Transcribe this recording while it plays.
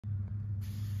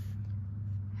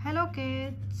Hello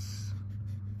kids.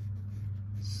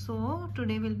 So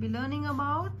today we'll be learning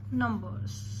about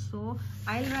numbers. So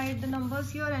I'll write the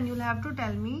numbers here and you'll have to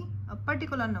tell me a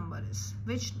particular number is,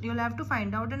 which you'll have to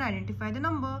find out and identify the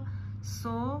number.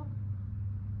 So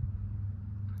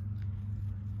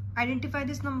identify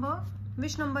this number.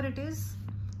 Which number it is?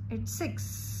 It's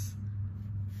 6.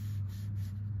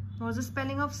 What's the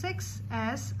spelling of 6?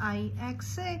 S-I-X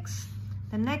 6.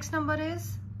 The next number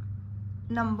is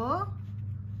number.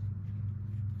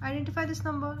 Identify this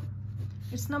number.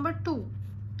 It's number 2.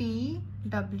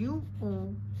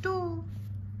 T-W-O 2.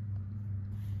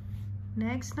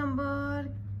 Next number.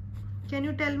 Can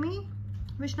you tell me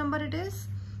which number it is?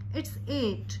 It's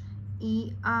 8.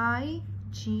 E-I-G-H-T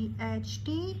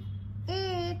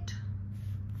 8.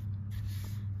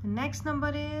 The next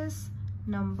number is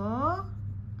number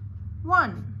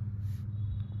 1.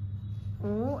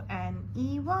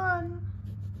 O-N-E 1.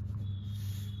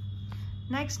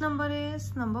 Next number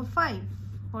is number 5.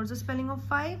 What's the spelling of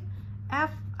 5?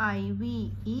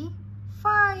 F-I-V-E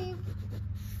 5.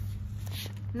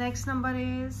 Next number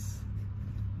is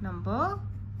number.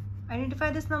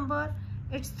 Identify this number.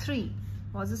 It's 3.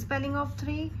 What's the spelling of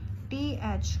 3?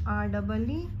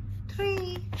 T-H-R-E-E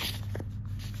 3.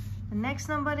 The next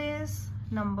number is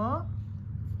number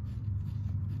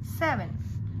 7.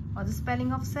 What's the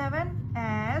spelling of 7?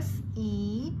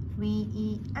 S-E-V-E-N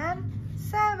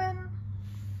 7.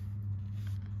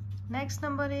 Next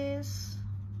number is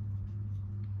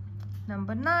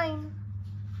number 9.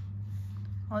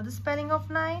 What's the spelling of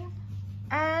 9?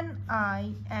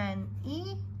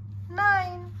 N-I-N-E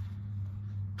 9.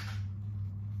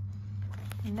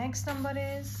 Next number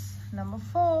is number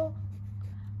 4.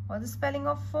 What's the spelling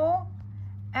of 4?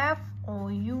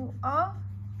 F-O-U-R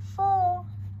 4.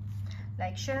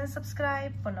 Like, share and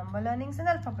subscribe for number learnings and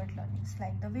alphabet learnings.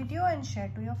 Like the video and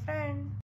share to your friend.